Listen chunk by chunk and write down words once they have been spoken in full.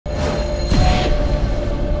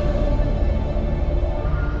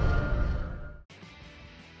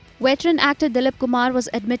Veteran actor Dilip Kumar was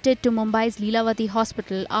admitted to Mumbai's Lilavati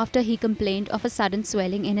hospital after he complained of a sudden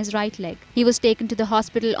swelling in his right leg. He was taken to the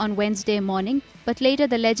hospital on Wednesday morning, but later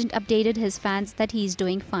the legend updated his fans that he is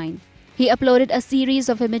doing fine. He uploaded a series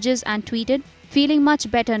of images and tweeted, "Feeling much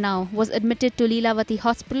better now, was admitted to Lilavati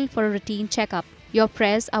hospital for a routine checkup. Your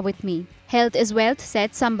prayers are with me. Health is wealth,"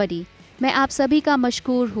 said somebody. मैं आप सभी का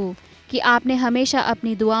मशकूर हूँ कि आपने हमेशा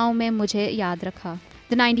अपनी दुआओं में मुझे याद रखा.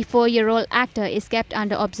 The 94-year-old actor is kept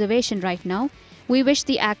under observation right now. We wish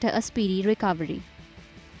the actor a speedy recovery.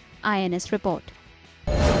 INS report.